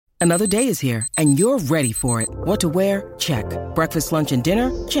Another day is here, and you're ready for it. What to wear? Check. Breakfast, lunch, and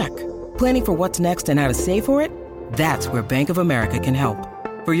dinner? Check. Planning for what's next and how to save for it? That's where Bank of America can help.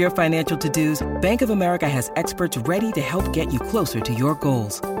 For your financial to-dos, Bank of America has experts ready to help get you closer to your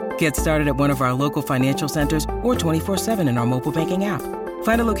goals. Get started at one of our local financial centers or 24/7 in our mobile banking app.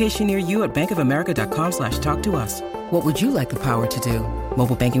 Find a location near you at bankofamerica.com/talktous. What would you like the power to do?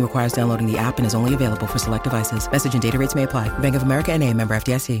 Mobile banking requires downloading the app and is only available for select devices. Message and data rates may apply. Bank of America N.A., member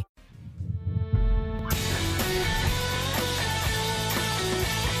FDIC.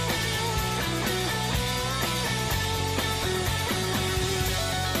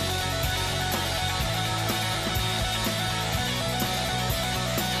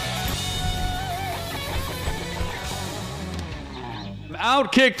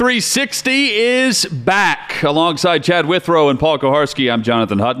 Outkick 360 is back. Alongside Chad Withrow and Paul Koharski, I'm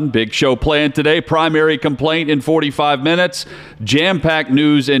Jonathan Hutton. Big show planned today. Primary complaint in 45 minutes. Jam-packed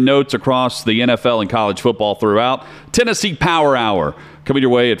news and notes across the NFL and college football throughout. Tennessee Power Hour coming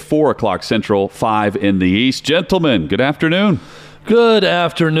your way at 4 o'clock Central, 5 in the East. Gentlemen, good afternoon. Good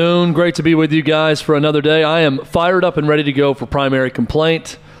afternoon. Great to be with you guys for another day. I am fired up and ready to go for primary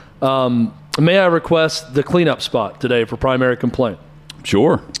complaint. May I request the cleanup spot today for primary complaint?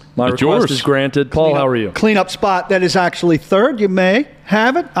 Sure. My request is granted. Paul, how are you? Cleanup spot that is actually third. You may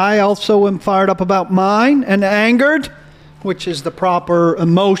have it. I also am fired up about mine and angered, which is the proper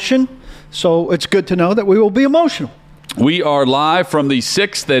emotion. So it's good to know that we will be emotional. We are live from the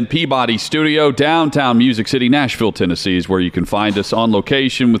 6th and Peabody studio, downtown Music City, Nashville, Tennessee, is where you can find us on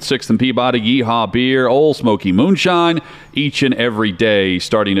location with 6th and Peabody, Yeehaw Beer, Old Smoky Moonshine, each and every day,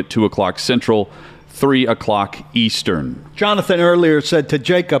 starting at 2 o'clock Central, 3 o'clock Eastern. Jonathan earlier said to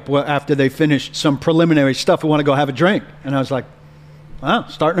Jacob after they finished some preliminary stuff, we want to go have a drink. And I was like, wow,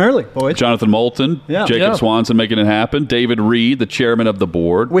 starting early, boys. Jonathan Moulton, Jacob Swanson making it happen. David Reed, the chairman of the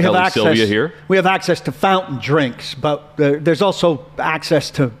board. We have Ellie access, Sylvia here. We have access to fountain drinks, but there's also access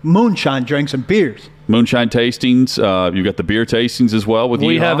to moonshine drinks and beers. Moonshine tastings. You've got the beer tastings as well with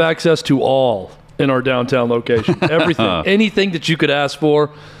We Yeehaw. have access to all in our downtown location. Everything. Anything that you could ask for.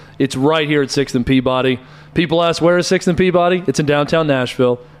 It's right here at 6th and Peabody. People ask, where is 6th and Peabody? It's in downtown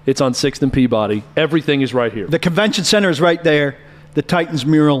Nashville. It's on 6th and Peabody. Everything is right here. The convention center is right there. The Titans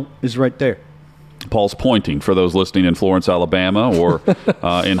mural is right there. Paul's pointing for those listening in Florence, Alabama, or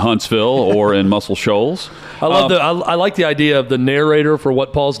in Huntsville, or in Muscle Shoals. I like the idea of the narrator for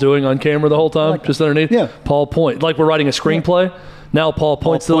what Paul's doing on camera the whole time, just underneath. Yeah. Paul point, like we're writing a screenplay. Now Paul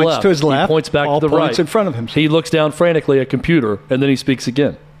points to the left. To his left. He points back Paul to the right. points in front of him. He looks down frantically at a computer, and then he speaks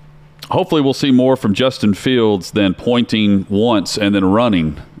again. Hopefully we'll see more from Justin Fields than pointing once and then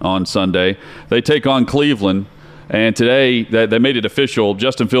running on Sunday. They take on Cleveland, and today they made it official.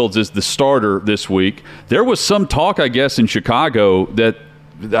 Justin Fields is the starter this week. There was some talk, I guess, in Chicago that,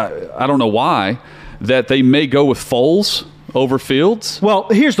 I don't know why, that they may go with Foles over Fields. Well,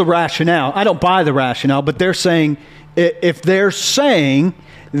 here's the rationale. I don't buy the rationale, but they're saying if they're saying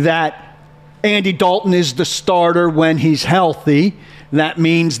that Andy Dalton is the starter when he's healthy, that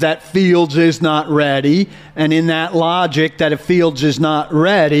means that Fields is not ready. And in that logic, that if Fields is not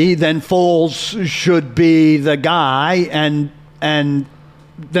ready, then Foles should be the guy, and then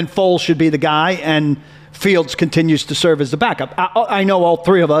Foles should be the guy, and Fields continues to serve as the backup. I know all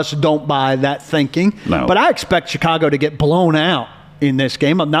three of us don't buy that thinking, but I expect Chicago to get blown out in this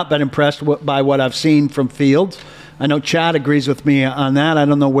game. I've not been impressed by what I've seen from Fields. I know Chad agrees with me on that. I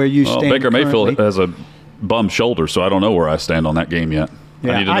don't know where you stand. Baker currently. Mayfield has a bum shoulder, so I don't know where I stand on that game yet.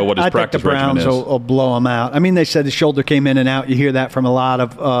 Yeah, I need to know what his practice regimen is. I think the Browns will blow him out. I mean, they said the shoulder came in and out. You hear that from a lot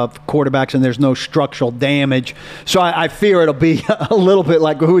of quarterbacks, and there's no structural damage. So I fear it'll be a little bit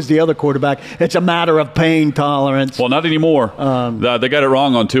like, who's the other quarterback? It's a matter of pain tolerance. Well, not anymore. They got it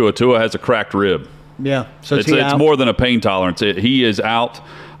wrong on Tua. Tua has a cracked rib. Yeah, so it's more than a pain tolerance. He is out.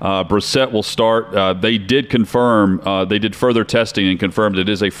 Brissett will start. They did confirm. They did further testing and confirmed it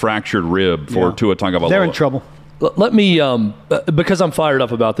is a fractured rib for Tua Tagovailoa. They're in trouble. Let me, because I'm fired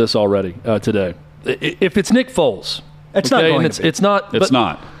up about this already today. If it's Nick Foles, it's not going to be. It's not. It's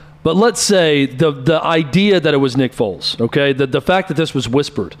not. But let's say the idea that it was Nick Foles, okay, the fact that this was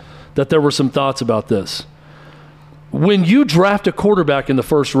whispered, that there were some thoughts about this. When you draft a quarterback in the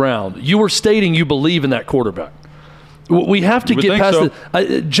first round, you are stating you believe in that quarterback. We have to get past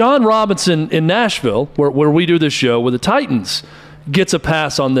it. John Robinson in Nashville, where we do this show with the Titans, gets a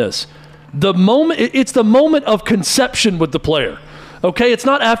pass on this. It's the moment of conception with the player. Okay, it's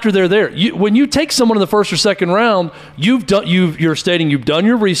not after they're there. When you take someone in the first or second round, you're stating you've done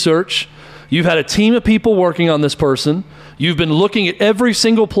your research. You've had a team of people working on this person. You've been looking at every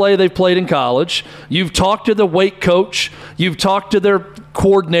single play they've played in college. You've talked to the weight coach. You've talked to their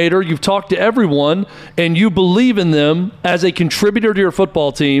coordinator. You've talked to everyone, and you believe in them as a contributor to your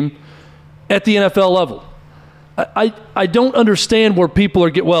football team at the NFL level. I don't understand where people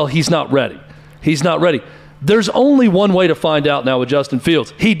are well, he's not ready. He's not ready. There's only one way to find out now with Justin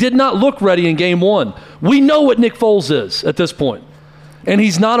Fields. He did not look ready in game one. We know what Nick Foles is at this point. And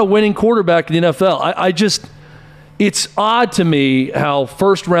he's not a winning quarterback in the NFL. It's odd to me how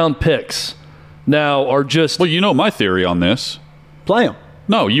first-round picks now are just... Well, you know my theory on this. Play him.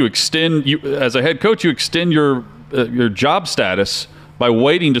 No, as a head coach, you extend your job status by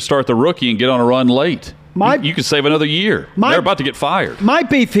waiting to start the rookie and get on a run late. You could save another year. They're about to get fired. My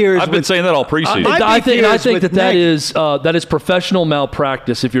beef here is I've been saying that all preseason. I think that is professional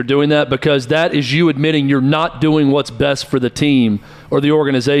malpractice if you're doing that, because that is you admitting you're not doing what's best for the team or the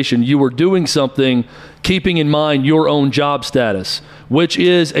organization. You are doing something keeping in mind your own job status, which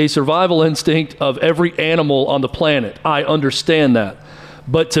is a survival instinct of every animal on the planet. I understand that.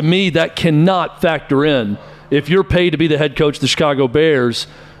 But to me, that cannot factor in. If you're paid to be the head coach of the Chicago Bears,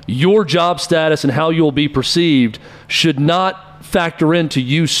 your job status and how you'll be perceived should not factor into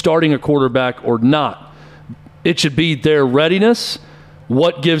you starting a quarterback or not. It should be their readiness,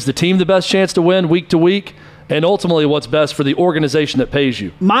 what gives the team the best chance to win week to week, and ultimately what's best for the organization that pays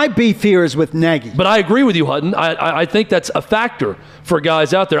you. My beef here is with Nagy. But I agree with you, Hutton. I think that's a factor for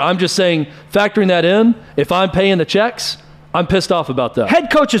guys out there. I'm just saying, factoring that in, if I'm paying the checks, I'm pissed off about that.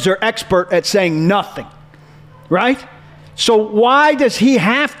 Head coaches are expert at saying nothing, right? So why does he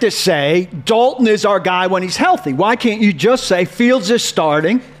have to say Dalton is our guy when he's healthy? Why can't you just say Fields is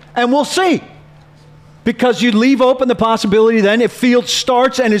starting and we'll see? Because you leave open the possibility then if Fields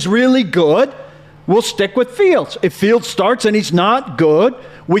starts and is really good, we'll stick with Fields. If Fields starts and he's not good,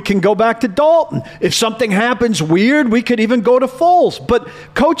 we can go back to Dalton. If something happens weird, we could even go to Foles. But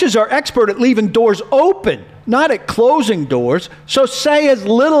coaches are expert at leaving doors open, not at closing doors. So say as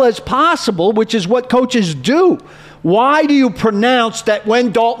little as possible, which is what coaches do. Why do you pronounce that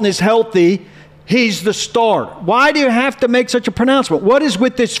when Dalton is healthy, he's the starter? Why do you have to make such a pronouncement? What is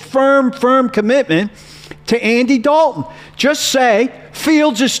with this firm commitment to Andy Dalton? Just say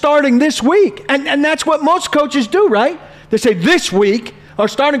Fields is starting this week. And that's what most coaches do, right? They say this week our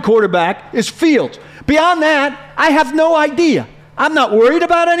starting quarterback is Fields. Beyond that, I have no idea. I'm not worried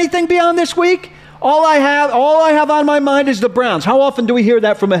about anything beyond this week. All I have on my mind is the Browns. How often do we hear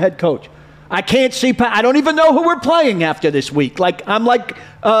that from a head coach? I can't see. I don't even know who we're playing after this week. I'm like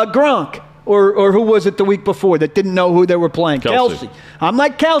Gronk, or who was it the week before that didn't know who they were playing? Kelsey. I'm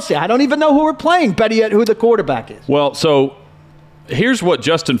like Kelsey. I don't even know who we're playing. Better yet, who the quarterback is. Well, so here's what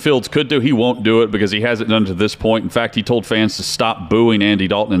Justin Fields could do. He won't do it because he hasn't done to this point. In fact, he told fans to stop booing Andy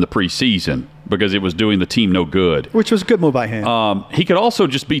Dalton in the preseason because it was doing the team no good. Which was a good move by him. He could also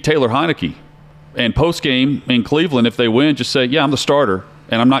just be Taylor Heineke. And post-game in Cleveland, if they win, just say, yeah, I'm the starter.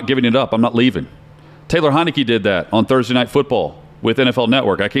 And I'm not giving it up. I'm not leaving. Taylor Heineke did that on Thursday Night Football with NFL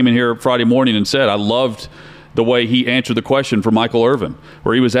Network. I came in here Friday morning and said I loved the way he answered the question for Michael Irvin,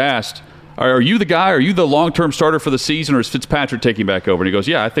 where he was asked, are you the guy? Are you the long-term starter for the season, or is Fitzpatrick taking back over? And he goes,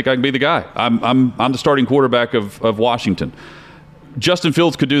 yeah, I think I can be the guy. I'm the starting quarterback of Washington. Justin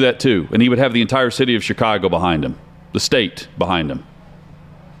Fields could do that too, and he would have the entire city of Chicago behind him, the state behind him.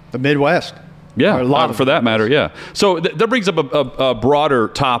 The Midwest. Yeah, for that matter, yeah. So that brings up a broader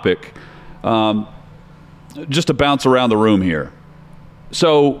topic, just to bounce around the room here.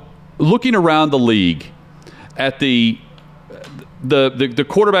 So looking around the league at the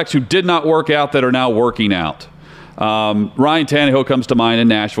quarterbacks who did not work out that are now working out, Ryan Tannehill comes to mind in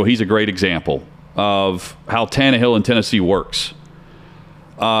Nashville. He's a great example of how Tannehill in Tennessee works.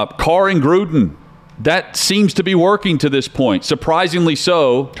 Carr and Gruden. That seems to be working to this point, surprisingly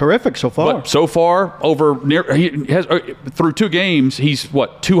so. Terrific so far. But so far, through 2 games, he's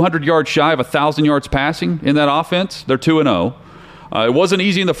 200 yards shy of 1,000 yards passing in that offense. They're 2-0. It wasn't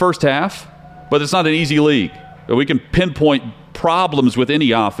easy in the first half, but it's not an easy league. We can pinpoint problems with any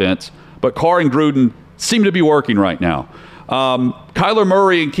offense, but Carr and Gruden seem to be working right now. Kyler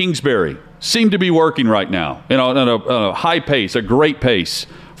Murray and Kingsbury seem to be working right now, at a high pace, a great pace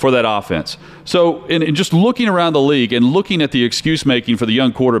for that offense. So in just looking around the league and looking at the excuse-making for the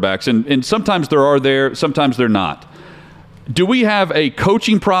young quarterbacks, and sometimes sometimes they're not. Do we have a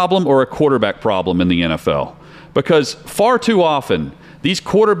coaching problem or a quarterback problem in the NFL? Because far too often, these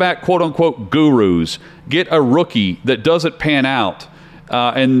quarterback, quote-unquote, gurus get a rookie that doesn't pan out,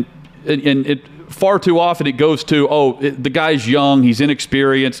 and it far too often it goes to, the guy's young, he's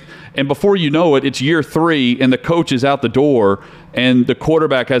inexperienced, and before you know it, it's year 3 and the coach is out the door and the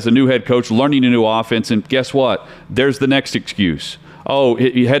quarterback has a new head coach learning a new offense, and guess what? There's the next excuse.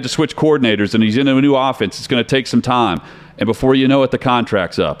 He had to switch coordinators and he's in a new offense. It's going to take some time. And before you know it, the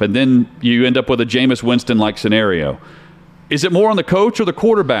contract's up. And then you end up with a Jameis Winston-like scenario. Is it more on the coach or the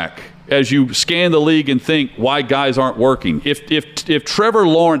quarterback as you scan the league and think why guys aren't working? If Trevor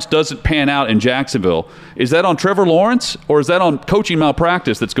Lawrence doesn't pan out in Jacksonville, is that on Trevor Lawrence or is that on coaching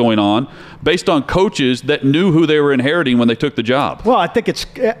malpractice that's going on based on coaches that knew who they were inheriting when they took the job? Well, I think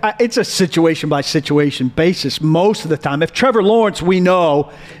it's a situation-by-situation basis most of the time. If Trevor Lawrence, we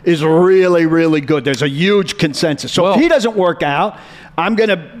know, is really, really good, there's a huge consensus. So if he doesn't work out, I'm going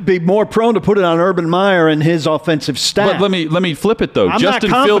to be more prone to put it on Urban Meyer and his offensive staff. But let me flip it, though. I'm not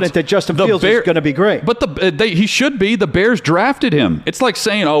confident that Justin Fields is going to be great. But he should be. The Bears drafted him. It's like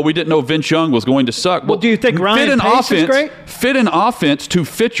saying, we didn't know Vince Young was going to suck. Well, do you think Ryan Pace is great? Fit an offense to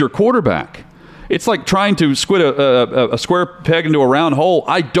fit your quarterback. It's like trying to squid a square peg into a round hole.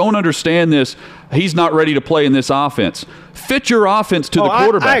 I don't understand this. He's not ready to play in this offense. Fit your offense to the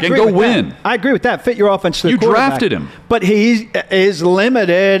quarterback and go win. I agree with that. Fit your offense to the quarterback. You drafted him. But he is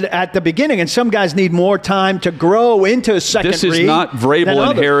limited at the beginning, and some guys need more time to grow into a second read. This is not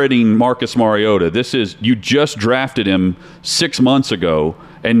Vrabel inheriting Marcus Mariota. This is you just drafted him 6 months ago,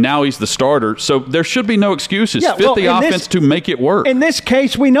 and now he's the starter. So there should be no excuses. Fit the offense to make it work. In this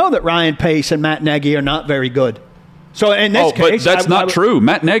case, we know that Ryan Pace and Matt Nagy are not very good. So in this case, but that's not true.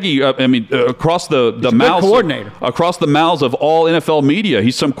 Matt Nagy, across the mouths, across the mouths of all NFL media,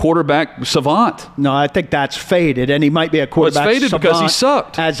 he's some quarterback savant. No, I think that's faded, and he might be a quarterback savant. It's faded because he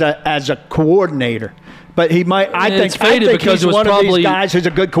sucked as a coordinator. But he might. I think he's one of these guys who's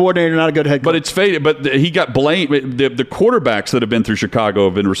a good coordinator, not a good head coach. But it's faded. But he got blamed. The quarterbacks that have been through Chicago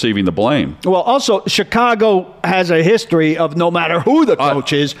have been receiving the blame. Well, also Chicago has a history of no matter who the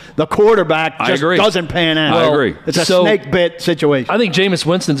coach is, the quarterback just doesn't pan out. I agree. It's a snake bit situation. I think Jameis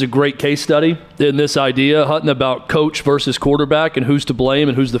Winston's a great case study in this idea, Hutton, about coach versus quarterback and who's to blame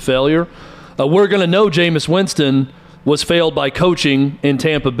and who's the failure. We're going to know Jameis Winston was failed by coaching in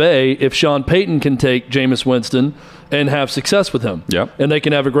Tampa Bay if Sean Payton can take Jameis Winston and have success with him. Yep. And they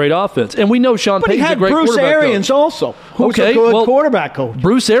can have a great offense. And we know Sean Payton's a great quarterback coach. But he had Bruce Arians also, who's a good quarterback coach.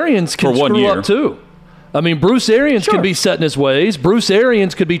 Bruce Arians can screw up too. I mean, Bruce Arians can be set in his ways. Bruce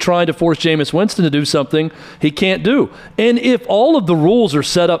Arians could be trying to force Jameis Winston to do something he can't do. And if all of the rules are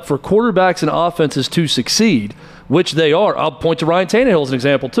set up for quarterbacks and offenses to succeed, which they are, I'll point to Ryan Tannehill as an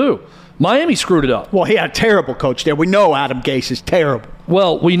example too. Miami screwed it up. Well, he had a terrible coach there. We know Adam Gase is terrible.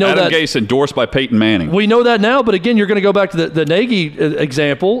 Well, we know Adam Gase endorsed by Peyton Manning. We know that now, but again, you're going to go back to the Nagy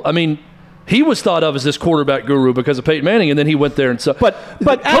example. I mean, he was thought of as this quarterback guru because of Peyton Manning, and then he went there and so. But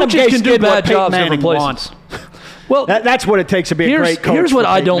Adam Gase can do did bad what jobs Peyton different places. Well, that's what it takes to be a great coach. Here's what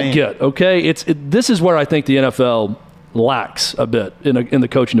I don't get. Okay, this is where I think the NFL lacks a bit in the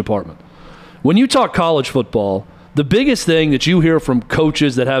coaching department. When you talk college football, the biggest thing that you hear from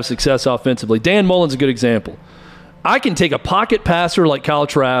coaches that have success offensively, Dan Mullen's a good example. I can take a pocket passer like Kyle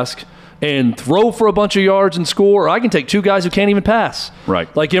Trask and throw for a bunch of yards and score, or I can take two guys who can't even pass,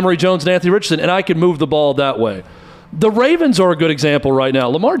 right, like Emory Jones and Anthony Richardson, and I can move the ball that way. The Ravens are a good example right now.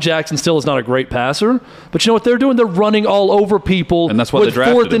 Lamar Jackson still is not a great passer, but you know what they're doing? They're running all over people, and that's why with they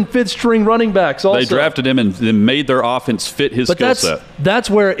drafted fourth and fifth string running backs also. They drafted him and then made their offense fit his skill set. That's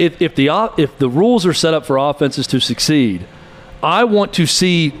where if the rules are set up for offenses to succeed, I want to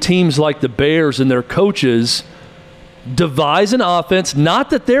see teams like the Bears and their coaches devise an offense, not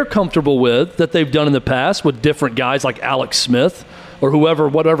that they're comfortable with, that they've done in the past with different guys like Alex Smith or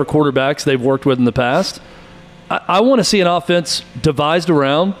whatever quarterbacks they've worked with in the past. I want to see an offense devised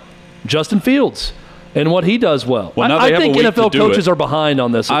around Justin Fields and what he does well. I think NFL coaches are behind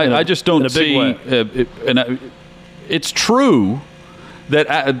on this. I just don't see it's true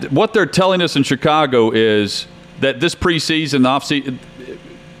that what they're telling us in Chicago is that this preseason, offseason,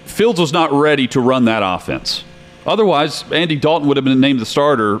 Fields was not ready to run that offense. Otherwise, Andy Dalton would have been named the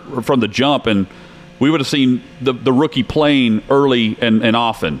starter from the jump, and we would have seen the rookie playing early and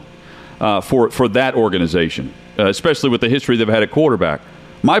often for that organization. Especially with the history they've had at quarterback.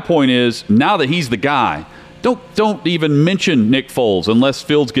 My point is, now that he's the guy, don't even mention Nick Foles unless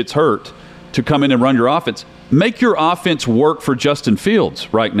Fields gets hurt to come in and run your offense. Make your offense work for Justin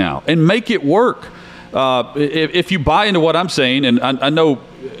Fields right now, and make it work. If you buy into what I'm saying, and I know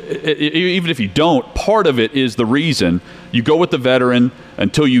even if you don't, part of it is the reason you go with the veteran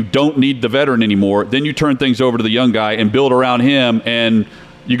until you don't need the veteran anymore. Then you turn things over to the young guy and build around him, and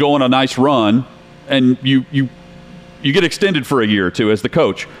you go on a nice run, and you get extended for a year or two as the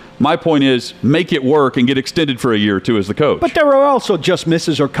coach. My point is, make it work and get extended for a year or two as the coach. But there are also just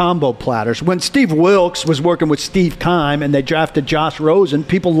misses or combo platters. When Steve Wilkes was working with Steve Keim and they drafted Josh Rosen,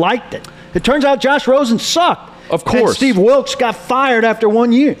 people liked it. It turns out Josh Rosen sucked. Of course. And Steve Wilkes got fired after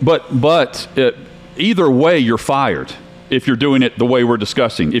 1 year. But either way, you're fired if you're doing it the way we're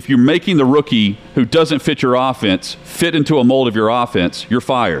discussing. If you're making the rookie who doesn't fit your offense fit into a mold of your offense, you're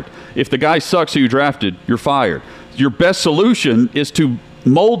fired. If the guy sucks who you drafted, you're fired. Your best solution is to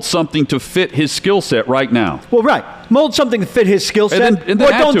mold something to fit his skill set right now. Well, right. Mold something to fit his skill set. And then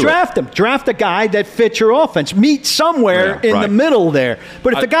or don't draft him. Draft a guy that fits your offense. Meet somewhere in the middle there.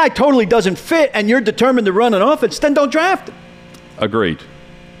 But if the guy totally doesn't fit and you're determined to run an offense, then don't draft him. Agreed.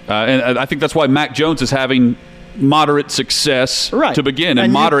 And I think that's why Mac Jones is having moderate success to begin.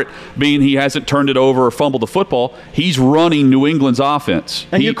 And moderate being he hasn't turned it over or fumbled the football. He's running New England's offense.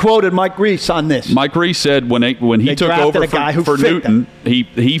 And you quoted Mike Reese on this. Mike Reese said when he took over for Newton,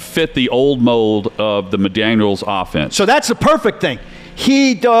 he fit the old mold of the McDaniels offense. So that's the perfect thing.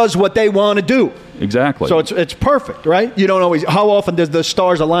 He does what they want to do. Exactly. So it's perfect, right? You don't always – how often does the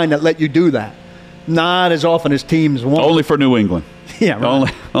stars align that let you do that? Not as often as teams want. Only for New England. Yeah,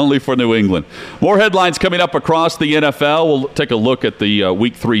 right. Only for New England. More headlines coming up across the NFL. We'll take a look at the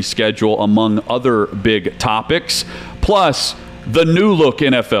Week 3 schedule, among other big topics. Plus, the new look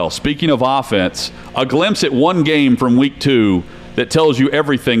NFL. Speaking of offense, a glimpse at one game from Week 2 that tells you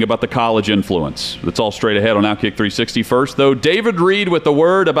everything about the college influence. That's all straight ahead on Outkick 360. First, though, David Reed with the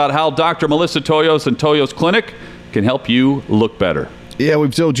word about how Dr. Melissa Toyos and Toyos Clinic can help you look better. Yeah,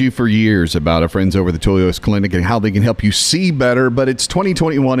 we've told you for years about our friends over at the Toyos Clinic and how they can help you see better, but it's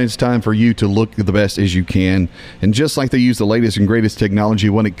 2021. It's time for you to look the best as you can. And just like they use the latest and greatest technology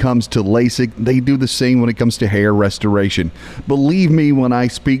when it comes to LASIK, they do the same when it comes to hair restoration. Believe me when I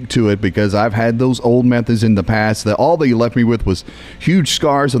speak to it, because I've had those old methods in the past that all they left me with was huge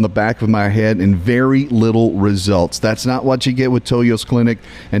scars on the back of my head and very little results. That's not what you get with Toyos Clinic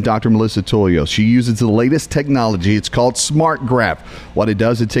and Dr. Melissa Toyos. She uses the latest technology. It's called Smart Graft. What it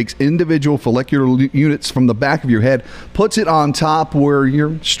does, it takes individual follicular units from the back of your head, puts it on top where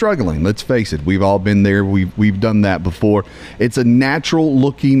you're struggling. Let's face it, we've all been there. We've done that before. It's a natural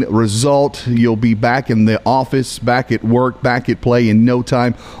looking result. You'll be back in the office, back at work, back at play in no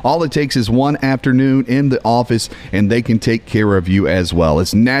time. All it takes is one afternoon in the office, and they can take care of you as well.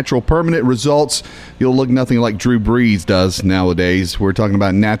 It's natural, permanent results. You'll look nothing like Drew Brees does nowadays. We're talking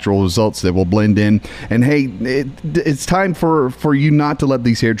about natural results that will blend in. And hey, it's time for you not to let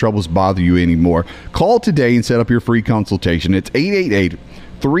these hair troubles bother you anymore. Call today and set up your free consultation. It's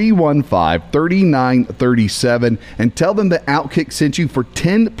 888-315-3937 and tell them that Outkick sent you for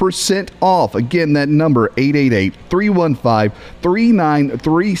 10% off. Again, that number,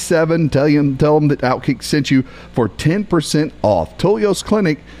 888-315-3937. Tell them that Outkick sent you for 10% off. Toyos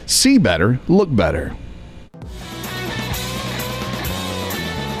Clinic, see better, look better.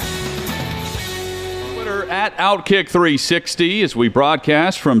 At Outkick 360 as we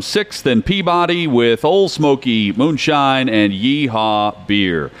broadcast from 6th and Peabody with Old Smoky Moonshine and Yeehaw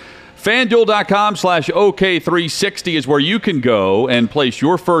Beer. FanDuel.com/OK360 is where you can go and place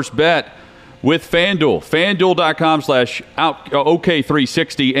your first bet with FanDuel.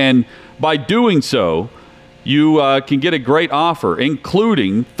 FanDuel.com/OK360. And by doing so, you can get a great offer,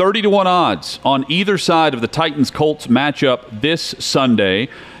 including 30-1 odds on either side of the Titans-Colts matchup this Sunday.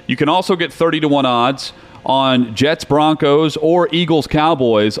 You can also get 30-1 odds on Jets-Broncos or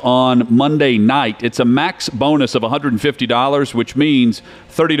Eagles-Cowboys on Monday night. It's a max bonus of $150, which means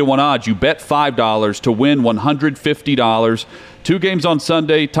 30-1 odds. You bet $5 to win $150. 2 games on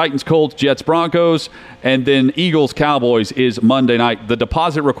Sunday, Titans-Colts, Jets-Broncos, and then Eagles-Cowboys is Monday night. The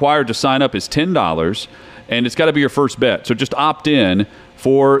deposit required to sign up is $10, and it's got to be your first bet. So just opt in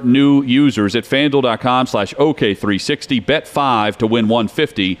for new users at FanDuel.com/OK360. Bet $5 to win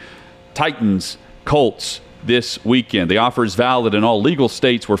 $150. Titans, Colts this weekend. The offer is valid in all legal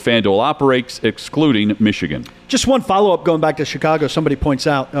states where FanDuel operates, excluding Michigan. Just one follow-up going back to Chicago. Somebody points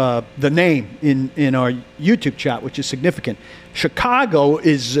out the name in our YouTube chat, which is significant. Chicago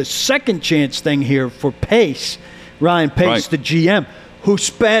is a second chance thing here for Pace, Ryan Pace, the GM, who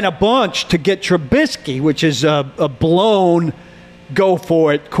spent a bunch to get Trubisky, which is a blown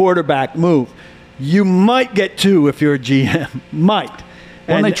go-for-it quarterback move. You might get 2 if you're a GM. Might.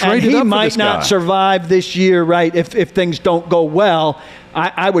 And he might not survive this year, right, if things don't go well.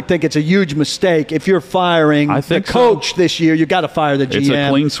 I would think it's a huge mistake. If you're firing the coach this year, you got to fire the GM. It's a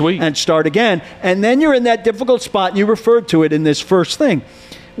clean sweep. And start again. And then you're in that difficult spot, and you referred to it in this first thing,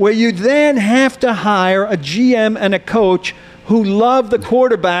 where you then have to hire a GM and a coach who love the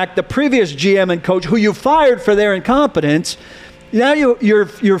quarterback, the previous GM and coach who you fired for their incompetence. Now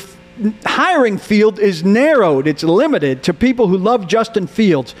your hiring field is narrowed. It's limited to people who love Justin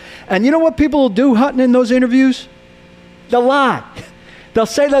Fields. And you know what people will do, Hutton, in those interviews? They'll lie. They'll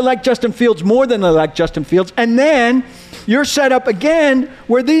say they like Justin Fields more than they like Justin Fields. And then you're set up again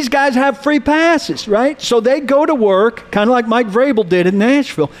where these guys have free passes, right? So they go to work, kind of like Mike Vrabel did in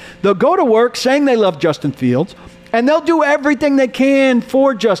Nashville. They'll go to work saying they love Justin Fields, and they'll do everything they can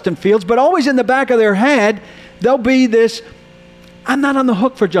for Justin Fields, but always in the back of their head, there'll be this, I'm not on the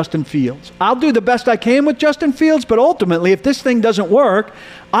hook for Justin Fields. I'll do the best I can with Justin Fields, but ultimately, if this thing doesn't work,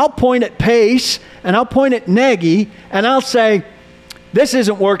 I'll point at Pace, and I'll point at Nagy, and I'll say, this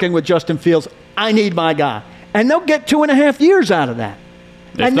isn't working with Justin Fields. I need my guy. And they'll get 2.5 years out of that.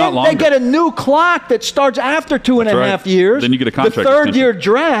 And then they get a new clock that starts after 2.5 years. Then you get a contract the third-year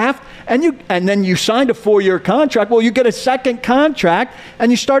draft, and then you signed a 4-year contract. Well, you get a second contract,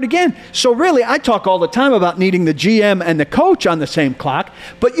 and you start again. So really, I talk all the time about needing the GM and the coach on the same clock,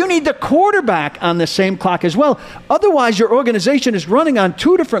 but you need the quarterback on the same clock as well. Otherwise, your organization is running on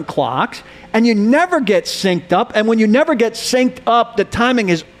 2 different clocks, and you never get synced up. And when you never get synced up, the timing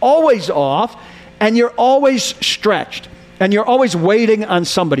is always off, and you're always stretched. And you're always waiting on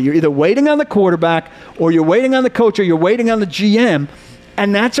somebody. You're either waiting on the quarterback, or you're waiting on the coach, or you're waiting on the GM.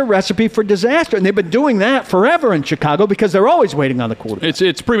 And that's a recipe for disaster. And they've been doing that forever in Chicago because they're always waiting on the quarterback.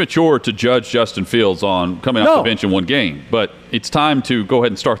 It's premature to judge Justin Fields on coming off the bench in one game. But it's time to go ahead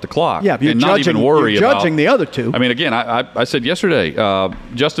and start the clock. Yeah, and not even worry about judging the other two. I mean, again, I said yesterday,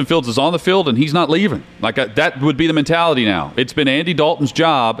 Justin Fields is on the field and he's not leaving. That would be the mentality now. It's been Andy Dalton's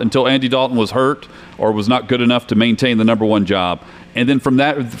job until Andy Dalton was hurt or was not good enough to maintain the number one job. And then from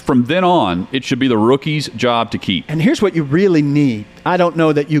then on, it should be the rookie's job to keep. And here's what you really need. I don't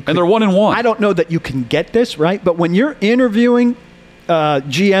know that you can. And they're 1-1. I don't know that you can get this, right? But when you're interviewing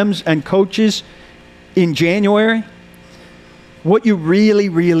GMs and coaches in January, what you really,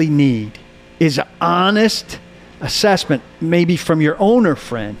 really need is an honest assessment, maybe from your owner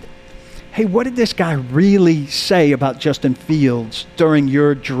friend. Hey, what did this guy really say about Justin Fields during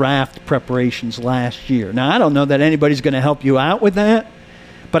your draft preparations last year? Now, I don't know that anybody's going to help you out with that,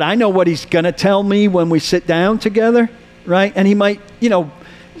 but I know what he's going to tell me when we sit down together, right? And he might,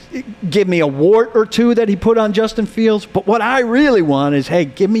 give me a wart or two that he put on Justin Fields. But what I really want is, hey,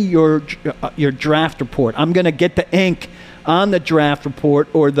 give me your draft report. I'm going to get the ink on the draft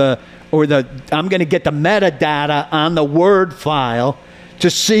report or I'm going to get the metadata on the Word file to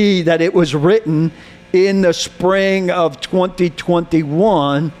see that it was written in the spring of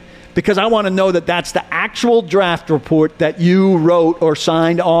 2021, because I want to know that that's the actual draft report that you wrote or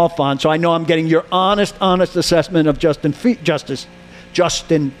signed off on, so I know I'm getting your honest assessment of Justin Fields.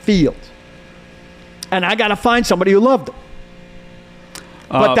 And I got to find somebody who loved him.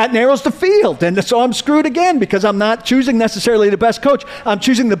 But that narrows the field, and so I'm screwed again because I'm not choosing necessarily the best coach. I'm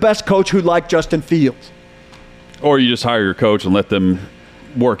choosing the best coach who liked Justin Fields. Or you just hire your coach and let them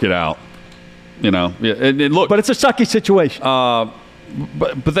work it out, Yeah, and look, but it's a sucky situation.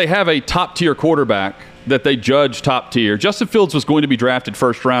 But they have a top-tier quarterback that they judge top tier. Justin Fields was going to be drafted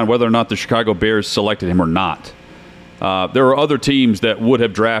first round, whether or not the Chicago Bears selected him or not. There are other teams that would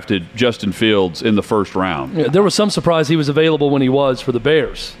have drafted Justin Fields in the first round. Yeah, there was some surprise he was available when he was for the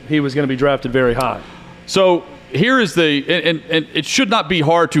Bears. He was going to be drafted very high. So here is and it should not be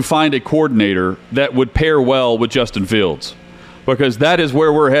hard to find a coordinator that would pair well with Justin Fields, because that is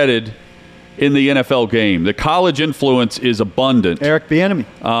where we're headed in the NFL game. The college influence is abundant. Eric Bieniemy.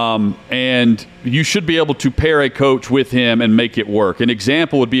 And you should be able to pair a coach with him and make it work. An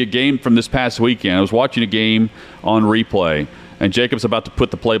example would be a game from this past weekend. I was watching a game on replay, and Jacob's about to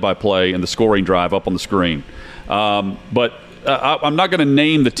put the play-by-play and the scoring drive up on the screen. But I'm not going to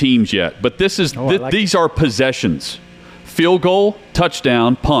name the teams yet, but these are possessions. Field goal,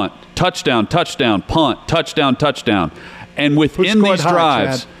 touchdown, punt, touchdown, touchdown, punt, touchdown, touchdown. And within these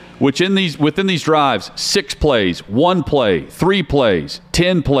drives, 6 plays, 1 play, 3 plays,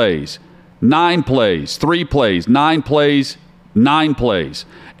 10 plays, 9 plays, 3 plays, 9 plays, 9 plays.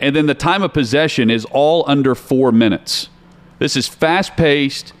 And then the time of possession is all under 4 minutes. This is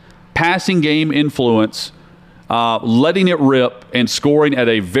fast-paced, passing game influence, letting it rip and scoring at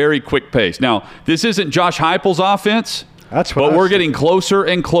a very quick pace. Now, this isn't Josh Heupel's offense. But we're getting closer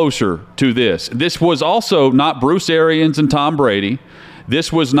and closer to this. This was also not Bruce Arians and Tom Brady.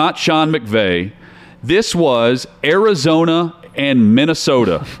 This was not Sean McVay. This was Arizona and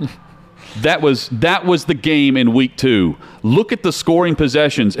Minnesota. That was the game in week 2. Look at the scoring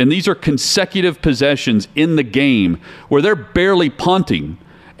possessions, and these are consecutive possessions in the game where they're barely punting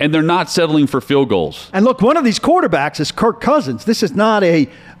and they're not settling for field goals. And look, one of these quarterbacks is Kirk Cousins. This is not a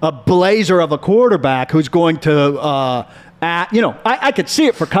blazer of a quarterback who's going to I could see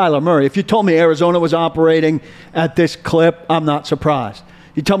it for Kyler Murray. If you told me Arizona was operating at this clip, I'm not surprised.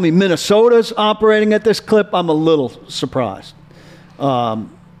 You tell me Minnesota's operating at this clip, I'm a little surprised.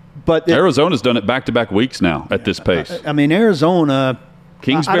 But Arizona's done it back-to-back weeks now at this pace. I mean, Arizona,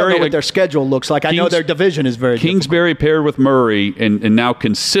 Kingsbury, I don't know what their schedule looks like. I know their division is very Kingsbury difficult. paired with Murray, and now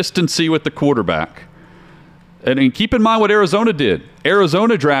consistency with the quarterback. And keep in mind what Arizona did.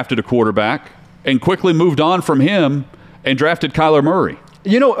 Arizona drafted a quarterback and quickly moved on from him and drafted Kyler Murray.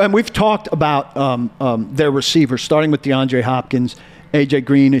 And we've talked about their receivers, starting with DeAndre Hopkins. A.J.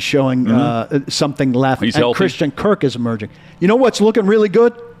 Green is showing something left. He's and healthy. Christian Kirk is emerging. You know what's looking really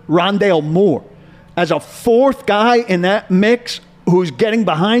good? Rondale Moore. As a fourth guy in that mix who's getting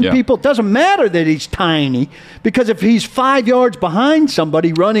behind people, it doesn't matter that he's tiny, because if he's 5 yards behind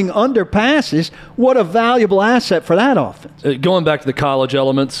somebody running under passes, what a valuable asset for that offense. Going back to the college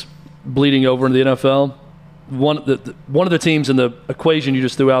elements, bleeding over into the NFL, one of the teams in the equation you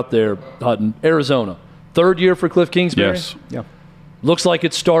just threw out there, Hutton, Arizona. Third year for Cliff Kingsbury? Yes. Yeah. Looks like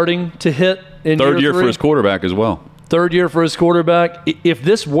it's starting to hit in Third year three. for his quarterback as well. Third year for his quarterback. If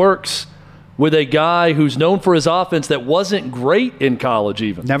this works with a guy who's known for his offense that wasn't great in college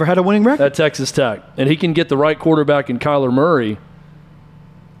even. Never had a winning record. At Texas Tech. And he can get the right quarterback in Kyler Murray.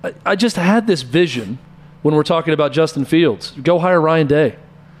 I just had this vision when we're talking about Justin Fields. Go hire Ryan Day.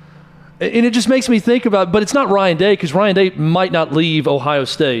 And it just makes me think about, but it's not Ryan Day, because Ryan Day might not leave Ohio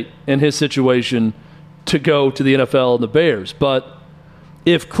State in his situation to go to the NFL and the Bears. But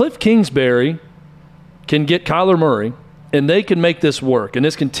if Cliff Kingsbury can get Kyler Murray and they can make this work, and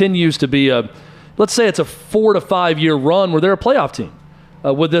this continues to be let's say it's a 4 to 5 year run where they're a playoff team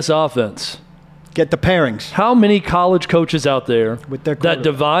with this offense. Get the pairings. How many college coaches out there with their that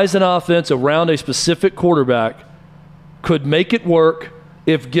devise an offense around a specific quarterback could make it work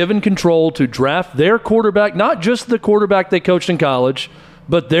if given control to draft their quarterback, not just the quarterback they coached in college,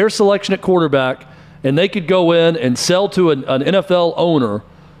 but their selection at quarterback, and they could go in and sell to an NFL owner,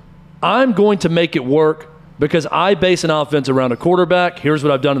 I'm going to make it work because I base an offense around a quarterback. Here's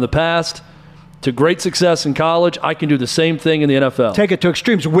what I've done in the past. To great success in college, I can do the same thing in the NFL. Take it to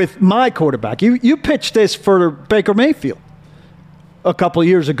extremes with my quarterback. You pitched this for Baker Mayfield a couple of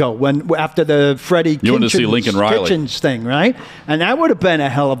years ago after the Freddie Kitchens thing, right? And that would have been a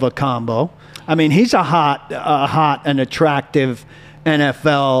hell of a combo. I mean, he's a hot and attractive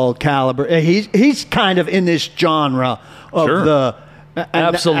NFL caliber. He's kind of in this genre of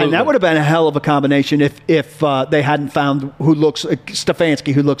absolutely. And that would have been a hell of a combination if they hadn't found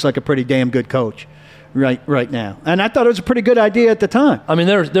Stefanski, who looks like a pretty damn good coach right now. And I thought it was a pretty good idea at the time. I mean,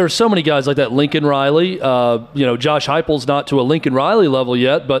 there are so many guys like that. Lincoln Riley, Josh Heupel's not to a Lincoln Riley level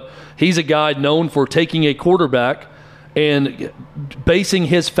yet, but he's a guy known for taking a quarterback and basing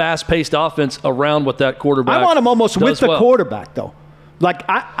his fast-paced offense around what that quarterback I want him almost with the quarterback, though. Like,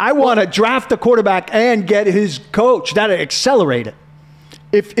 I want to draft the quarterback and get his coach. That'll accelerate it.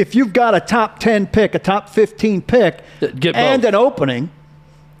 If you've got a top 10 pick, a top 15 pick, and an opening.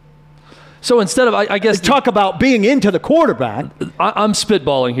 So instead of, I guess. Talk about being into the quarterback. I'm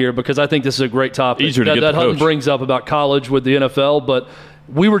spitballing here because I think this is a great topic. Easier to get that the Hutton coach. brings up about college with the NFL, but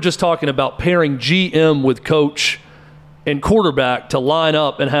we were just talking about pairing GM with coach and quarterback to line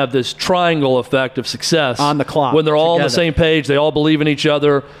up and have this triangle effect of success on the clock. When they're all on the same page, they all believe in each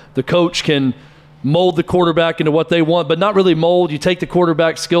other. The coach can mold the quarterback into what they want, but not really mold. You take the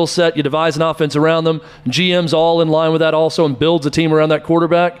quarterback skill set, you devise an offense around them. GM's all in line with that also and builds a team around that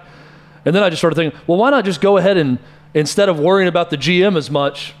quarterback. And then I just started thinking, well, why not just go ahead and, instead of worrying about the GM as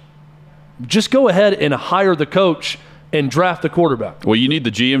much, just go ahead and hire the coach and draft the quarterback. Well, you need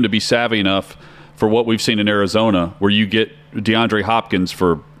the GM to be savvy enough for what we've seen in Arizona, where you get DeAndre Hopkins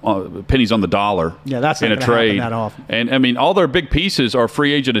for pennies on the dollar that's in not a trade. that often. And, I mean, all their big pieces are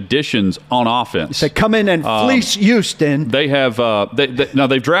free agent additions on offense. They come in and fleece Houston. They have now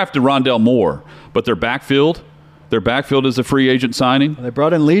they've drafted Rondale Moore, but their backfield is a free agent signing. They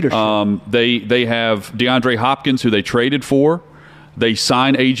brought in leadership. They have DeAndre Hopkins, who they traded for. They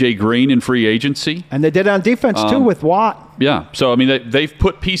signed A.J. Green in free agency. And they did it on defense, too, with Watt. Yeah. So, I mean, they've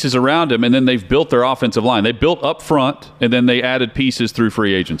put pieces around him, and then they've built their offensive line. They built up front, and then they added pieces through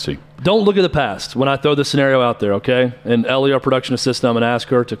free agency. Don't look at the past when I throw this scenario out there, okay? And Ellie, our production assistant, I'm going to ask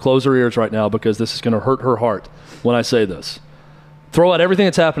her to close her ears right now because this is going to hurt her heart when I say this. Throw out everything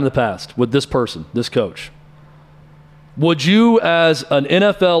that's happened in the past with this person, this coach. Would you, as an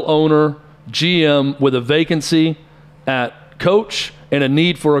NFL owner, GM, with a vacancy at coach and a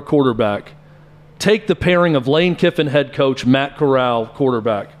need for a quarterback, take the pairing of Lane Kiffin head coach, Matt Corral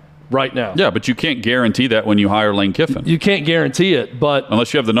quarterback right now? Yeah, but you can't guarantee that when you hire Lane Kiffin. You can't guarantee it, but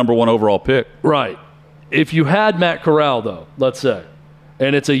unless you have the number 1 overall pick. Right. if you had Matt Corral, though, let's say,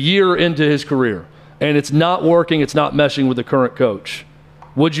 and it's a year into his career, and it's not working, it's not meshing with the current coach,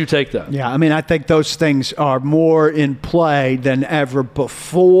 would you take that? Yeah, I mean, I think those things are more in play than ever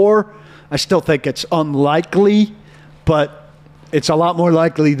before. I still think it's unlikely, but it's a lot more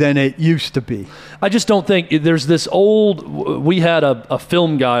likely than it used to be. I just don't think there's this we had a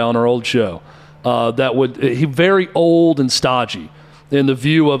film guy on our old show he very old and stodgy in the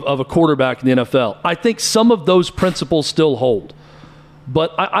view of a quarterback in the NFL. I think some of those principles still hold.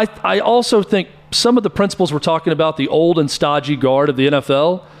 But I also think some of the principles we're talking about, the old and stodgy guard of the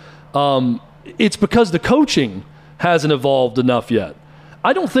NFL, it's because the coaching hasn't evolved enough yet.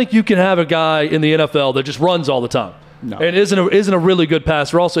 I don't think you can have a guy in the NFL that just runs all the time. No. And isn't a really good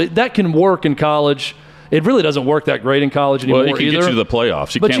passer. Also, that can work in college. It really doesn't work that great in college anymore either. Well, it can get you to the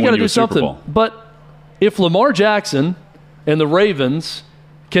playoffs. But can't you got to win do Super something. Bowl. But if Lamar Jackson and the Ravens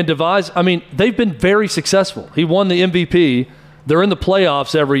can devise, I mean, they've been very successful. He won the MVP. They're in the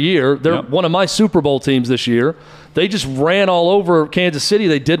playoffs every year. They're one of my Super Bowl teams this year. They just ran all over Kansas City.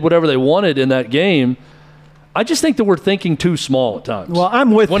 They did whatever they wanted in that game. I just think that we're thinking too small at times. Well,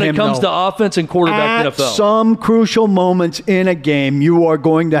 I'm with when him, it comes though. to offense and quarterback At NFL. some crucial moments in a game, you are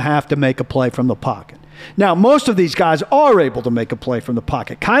going to have to make a play from the pocket. Now, most of these guys are able to make a play from the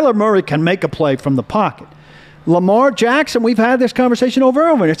pocket. Kyler Murray can make a play from the pocket. Lamar Jackson, we've had this conversation over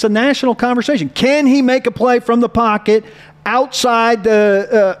and over. It's a national conversation. Can he make a play from the pocket outside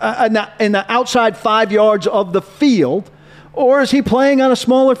in the outside 5 yards of the field? Or is he playing on a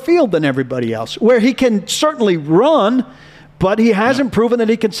smaller field than everybody else, where he can certainly run, but he hasn't proven that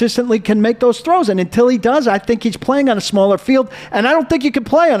he consistently can make those throws? And until he does, I think he's playing on a smaller field. And I don't think you can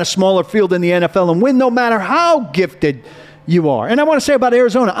play on a smaller field in the NFL and win no matter how gifted you are. And I want to say about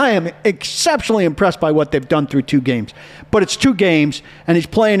Arizona, I am exceptionally impressed by what they've done through 2 games. But it's 2 games, and he's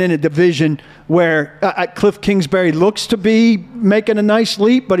playing in a division where Cliff Kingsbury looks to be making a nice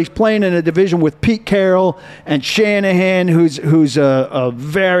leap, but he's playing in a division with Pete Carroll and Shanahan, who's a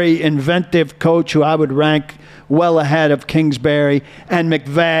very inventive coach who I would rank well ahead of Kingsbury, and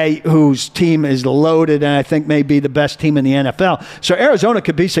McVay, whose team is loaded and I think may be the best team in the NFL. So Arizona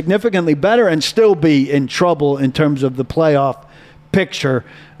could be significantly better and still be in trouble in terms of the playoff picture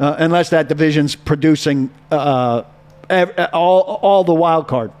unless that division's producing all the wild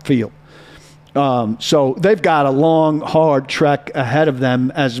card field. So they've got a long, hard trek ahead of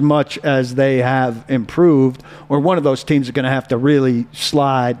them as much as they have improved, or one of those teams are going to have to really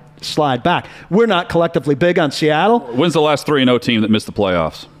slide back. We're not collectively big on Seattle. When's the last 3-0 team that missed the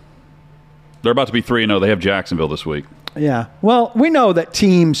playoffs? They're about to be 3-0. They have Jacksonville this week. Yeah. Well, we know that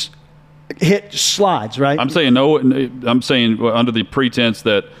teams hit slides, right? I'm saying no. I'm saying under the pretense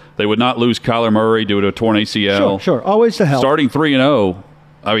that they would not lose Kyler Murray due to a torn ACL. Sure. Always the help. Starting 3-0,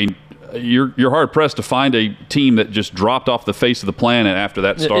 I mean, you're hard pressed to find a team that just dropped off the face of the planet after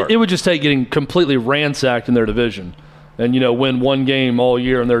that start. It would just take getting completely ransacked in their division, and win one game all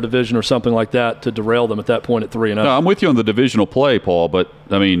year in their division or something like that to derail them at that point at 3-0. No, I'm with you on the divisional play, Paul, but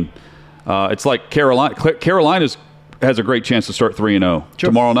I mean, it's like Carolina. Carolina has a great chance to start 3-0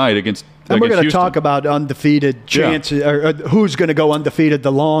 tomorrow night against. And we're going to Houston. talk about undefeated chances, or who's going to go undefeated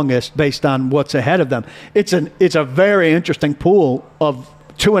the longest based on what's ahead of them. It's a very interesting pool of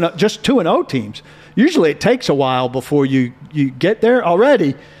 2-0 teams. Usually it takes a while before you get there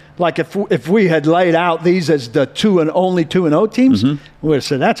already. Like if we had laid out these as the only 2-0 teams, we would have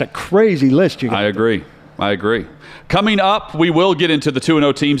said that's a crazy list. I agree. Coming up, we will get into the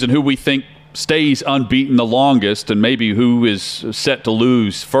 2-0 teams and who we think stays unbeaten the longest and maybe who is set to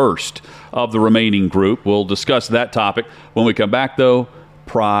lose first of the remaining group. We'll discuss that topic when we come back, though.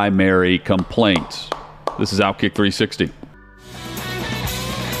 Primary complaints. This is Outkick 360.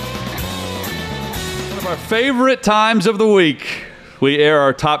 One of our favorite times of the week. We air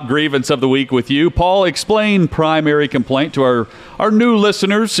our top grievance of the week with you. Paul, explain primary complaint to our new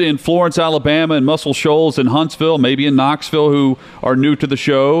listeners in Florence, Alabama, and Muscle Shoals and Huntsville, maybe in Knoxville, who are new to the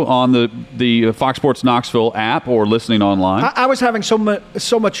show on the Fox Sports Knoxville app or listening online. I was having so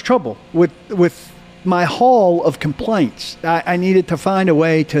much trouble with my haul of complaints. I needed to find a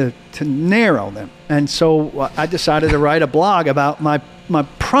way to narrow them. And so I decided to write a blog about my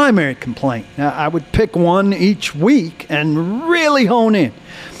primary complaint. I would pick one each week and really hone in.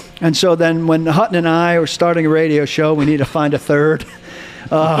 And so then when Hutton and I are starting a radio show, we need to find a third.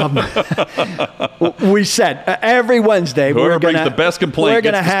 We said every Wednesday Whoever we're going brings the best complaint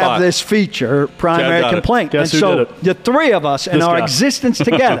to have spot. this feature, primary complaint. Guess and who so did it? the three of us in This our guy. existence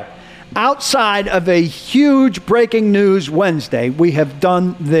together, outside of a huge breaking news Wednesday, we have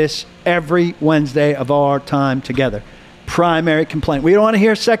done this every Wednesday of our time together. primary complaint. We don't want to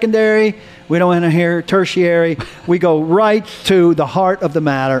hear secondary. We don't want to hear tertiary. We go right to the heart of the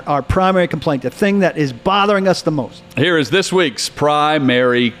matter, our primary complaint, the thing that is bothering us the most. Here is this week's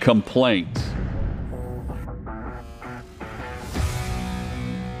primary complaint.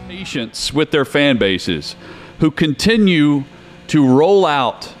 Patience with their fan bases who continue to roll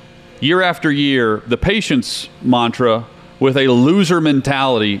out year after year the patience mantra with a loser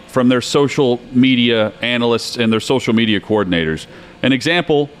mentality from their social media analysts and their social media coordinators. An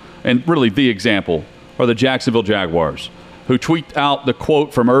example, and really the example, are the Jacksonville Jaguars, who tweet out the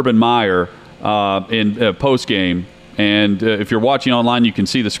quote from Urban Meyer in postgame. And if you're watching online, you can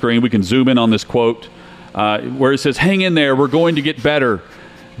see the screen. We can zoom in on this quote where it says, "Hang in there, we're going to get better.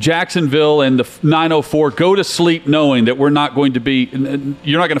 Jacksonville and the 904, go to sleep knowing that you're not going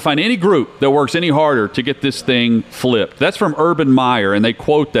to find any group that works any harder to get this thing flipped." That's from Urban Meyer, and they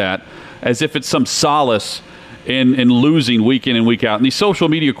quote that as if it's some solace in losing week in and week out. And these social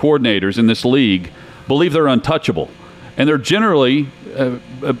media coordinators in this league believe they're untouchable. And they're generally,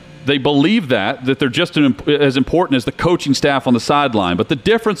 they believe that they're just as important as the coaching staff on the sideline. But the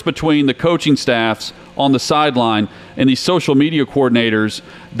difference between the coaching staffs on the sideline and these social media coordinators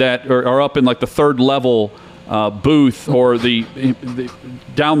that are up in like the third level booth or the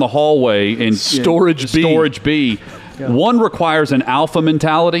down the hallway in Storage B. One requires an alpha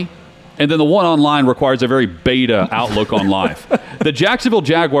mentality, and then the one online requires a very beta outlook on life. The Jacksonville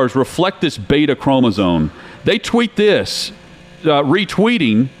Jaguars reflect this beta chromosome. They tweet this,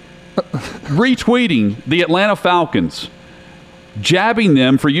 retweeting the Atlanta Falcons, jabbing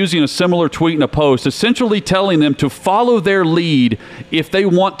them for using a similar tweet in a post, essentially telling them to follow their lead if they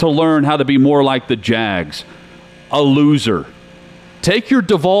want to learn how to be more like the Jags. A loser. Take your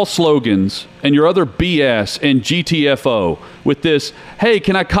Duval slogans and your other BS and GTFO with this, "Hey,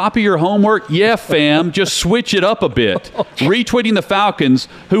 can I copy your homework?" "Yeah, fam, just switch it up a bit." Retweeting the Falcons,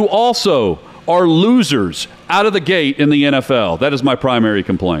 who also are losers out of the gate in the NFL. That is my primary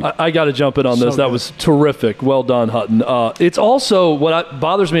complaint. I got to jump in on this. That was terrific. Well done, Hutton. It's also what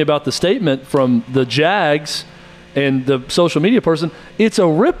bothers me about the statement from the Jags and the social media person. It's a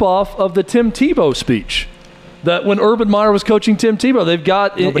ripoff of the Tim Tebow speech. That when Urban Meyer was coaching Tim Tebow, they've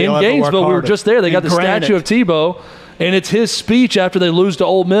got in Gainesville, we were just there, they got the statue of Tebow, and it's his speech after they lose to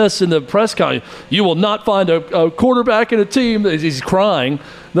Ole Miss in the press conference. "You will not find a quarterback in a team," he's crying,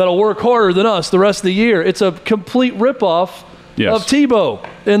 "that'll work harder than us the rest of the year." It's a complete ripoff of Tebow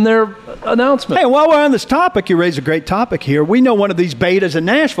in their announcement. Hey, while we're on this topic, you raise a great topic here. We know one of these betas in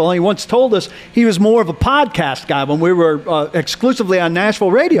Nashville, and he once told us he was more of a podcast guy when we were exclusively on Nashville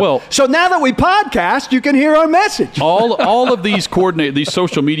radio. Well, so now that we podcast, you can hear our message. All of these these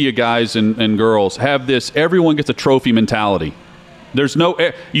social media guys and girls have this everyone gets a trophy mentality. There's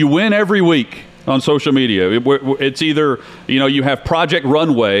you win every week on social media. It's either, you have Project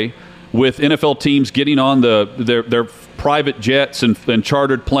Runway with NFL teams getting on their private jets and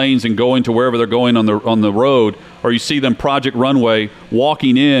chartered planes and going to wherever they're going on the road, or you see them Project Runway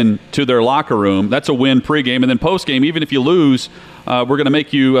walking in to their locker room. That's a win pregame, and then postgame, even if you lose, we're going to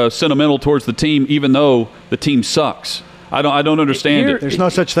make you sentimental towards the team, even though the team sucks. I don't understand it. There's no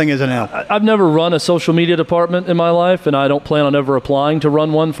such thing as an L. I've never run a social media department in my life, and I don't plan on ever applying to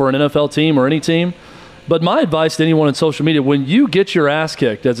run one for an NFL team or any team. But my advice to anyone in social media, when you get your ass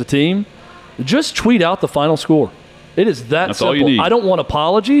kicked as a team, just tweet out the final score. It is that's simple. All you need. I don't want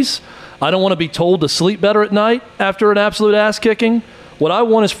apologies. I don't want to be told to sleep better at night after an absolute ass kicking. What I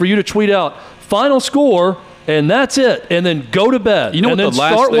want is for you to tweet out final score, and that's it, and then go to bed. You know, and then the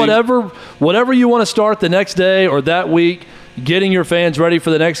last start thing, whatever you want to start the next day or that week, getting your fans ready for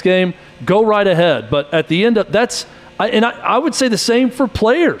the next game. Go right ahead. But at the end of I would say the same for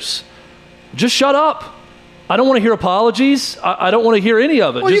players. Just shut up. I don't want to hear apologies. I don't want to hear any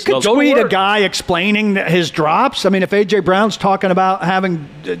of it. Well, just you could tweet a guy explaining his drops. I mean, if A.J. Brown's talking about having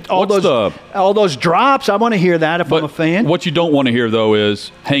all those drops, I want to hear that if I'm a fan. What you don't want to hear, though,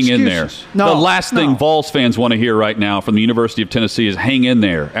 is hang in there. No, the last thing Vols fans want to hear right now from the University of Tennessee is hang in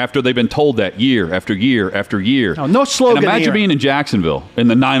there, after they've been told that year after year after year. No slogan. And imagine being in Jacksonville in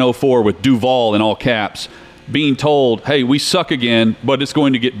the 904 with Duval in all caps, being told, hey, we suck again, but it's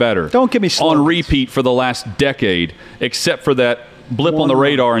going to get better. Don't give me slogans. On repeat for the last decade, except for that blip on the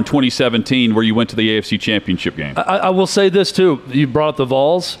radar in 2017 where you went to the AFC Championship game. I will say this, too. You brought up the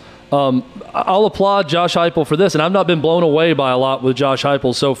Vols. I'll applaud Josh Heupel for this, and I've not been blown away by a lot with Josh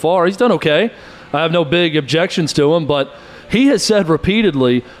Heupel so far. He's done okay. I have no big objections to him, but he has said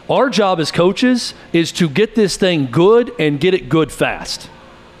repeatedly, our job as coaches is to get this thing good and get it good fast.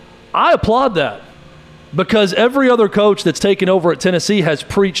 I applaud that. Because every other coach that's taken over at Tennessee has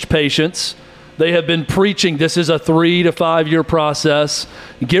preached patience. They have been preaching this is a 3 to 5 year process.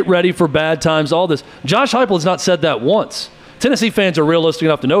 Get ready for bad times, all this. Josh Heupel has not said that once. Tennessee fans are realistic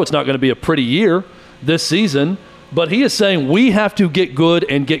enough to know it's not going to be a pretty year this season, but he is saying we have to get good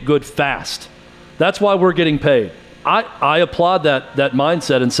and get good fast. That's why we're getting paid. I applaud that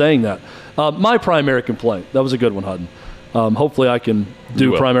mindset in saying that. My primary complaint, that was a good one, Hutton. Hopefully I can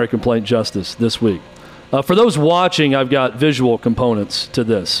do primary complaint justice this week. For those watching, I've got visual components to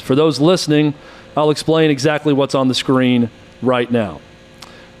this. For those listening, I'll explain exactly what's on the screen right now.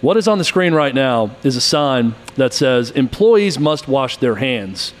 What is on the screen right now is a sign that says employees must wash their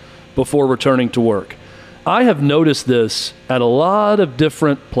hands before returning to work. I have noticed this at a lot of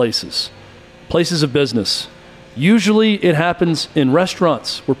different places of business. Usually it happens in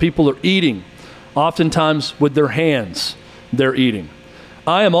restaurants where people are eating, oftentimes with their hands they're eating.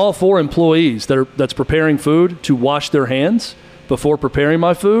 I am all for employees that's preparing food to wash their hands before preparing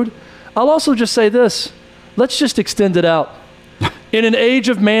my food. I'll also just say this, let's just extend it out. In an age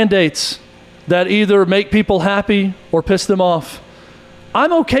of mandates that either make people happy or piss them off,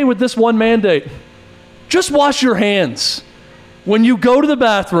 I'm okay with this one mandate. Just wash your hands. When you go to the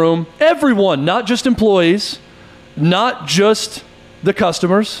bathroom, everyone, not just employees, not just the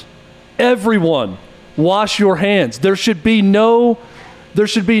customers, everyone, wash your hands. There should be no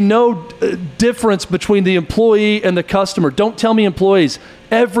difference between the employee and the customer. Don't tell me employees.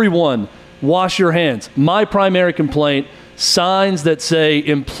 Everyone, wash your hands. My primary complaint, signs that say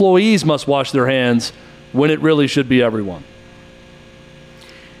employees must wash their hands when it really should be everyone.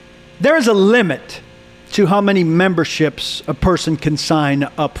 There is a limit to how many memberships a person can sign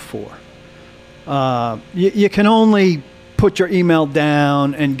up for. You can only put your email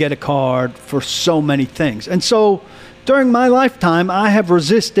down and get a card for so many things. And so during my lifetime, I have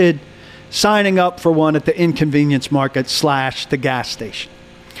resisted signing up for one at the inconvenience market / the gas station.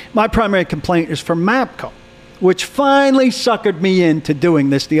 My primary complaint is for MAPCO, which finally suckered me into doing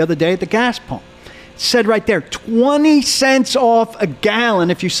this the other day at the gas pump. It said right there, 20 cents off a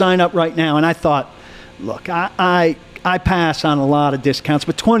gallon if you sign up right now. And I thought, look, I pass on a lot of discounts,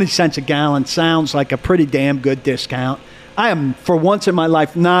 but 20 cents a gallon sounds like a pretty damn good discount. I am, for once in my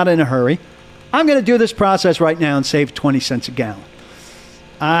life, not in a hurry. I'm going to do this process right now and save 20 cents a gallon.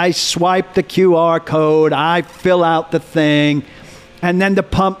 I swipe the QR code, I fill out the thing, and then the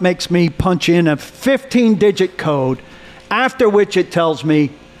pump makes me punch in a 15-digit code, after which it tells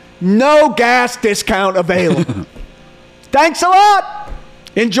me, no gas discount available. Thanks a lot.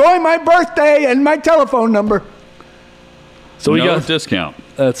 Enjoy my birthday and my telephone number. So we got a discount.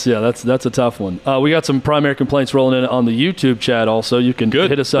 That's a tough one. We got some primary complaints rolling in on the YouTube chat also. You can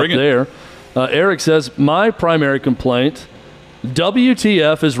hit us up there. Eric says, my primary complaint,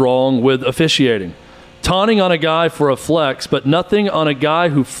 WTF is wrong with officiating. Taunting on a guy for a flex, but nothing on a guy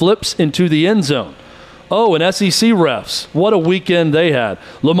who flips into the end zone. Oh, and SEC refs. What a weekend they had.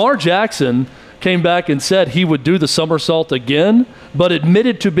 Lamar Jackson came back and said he would do the somersault again, but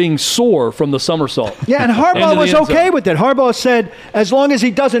admitted to being sore from the somersault. Yeah, and Harbaugh was okay with it. Harbaugh said, as long as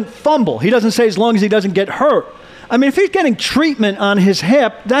he doesn't fumble. He doesn't say as long as he doesn't get hurt. I mean, if he's getting treatment on his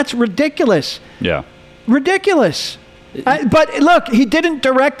hip, that's ridiculous. Yeah. Ridiculous. But look, he didn't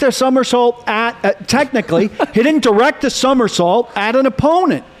direct a somersault at, technically, he didn't direct a somersault at an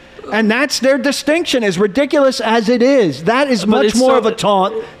opponent. And that's their distinction, as ridiculous as it is. That is much more of a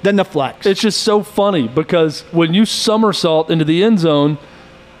taunt than the flex. It's just so funny because when you somersault into the end zone,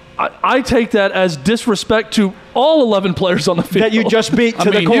 I take that as disrespect to all 11 players on the field. That you just beat to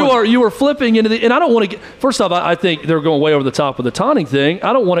the corner. You are flipping into the – and I don't want to get – first off, I think they're going way over the top with the taunting thing.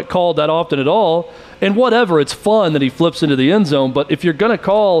 I don't want it called that often at all. And whatever, it's fun that he flips into the end zone. But if you're going to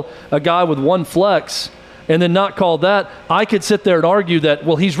call a guy with one flex – and then not call that, I could sit there and argue that,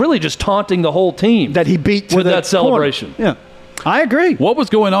 well, he's really just taunting the whole team. That he beat to with the that celebration. Corner. Yeah, I agree. What was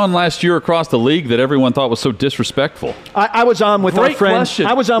going on last year across the league that everyone thought was so disrespectful? I was on with our friend. Question.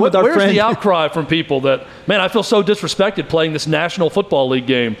 I was on with our friend. Where's the outcry from people that, man, I feel so disrespected playing this National Football League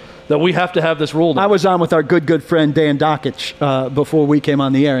game that we have to have this rule now? I was on with our good friend Dan Dockich before we came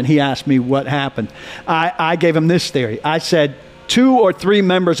on the air, and he asked me what happened. I gave him this theory. I said 2 or 3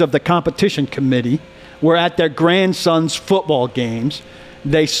 members of the competition committee were at their grandson's football games.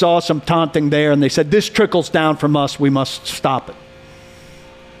 They saw some taunting there, and they said, this trickles down from us. We must stop it.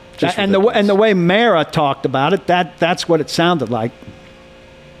 And the way Mara talked about it, that's what it sounded like.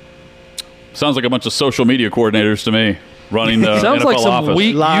 Sounds like a bunch of social media coordinators to me running the Sounds NFL like some office.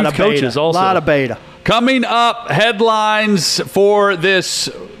 weak youth coaches also. A lot of beta. Coming up, headlines for this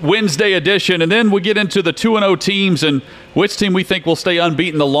Wednesday edition, and then we get into the 2-0 teams and which team we think will stay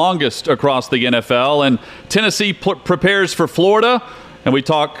unbeaten the longest across the NFL. And Tennessee prepares for Florida, and we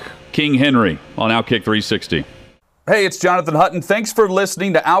talk King Henry on Outkick 360. Hey, it's Jonathan Hutton. Thanks for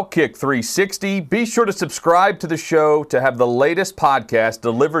listening to Outkick 360. Be sure to subscribe to the show to have the latest podcast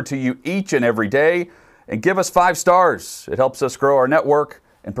delivered to you each and every day. And give us 5 stars. It helps us grow our network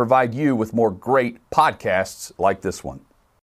and provide you with more great podcasts like this one.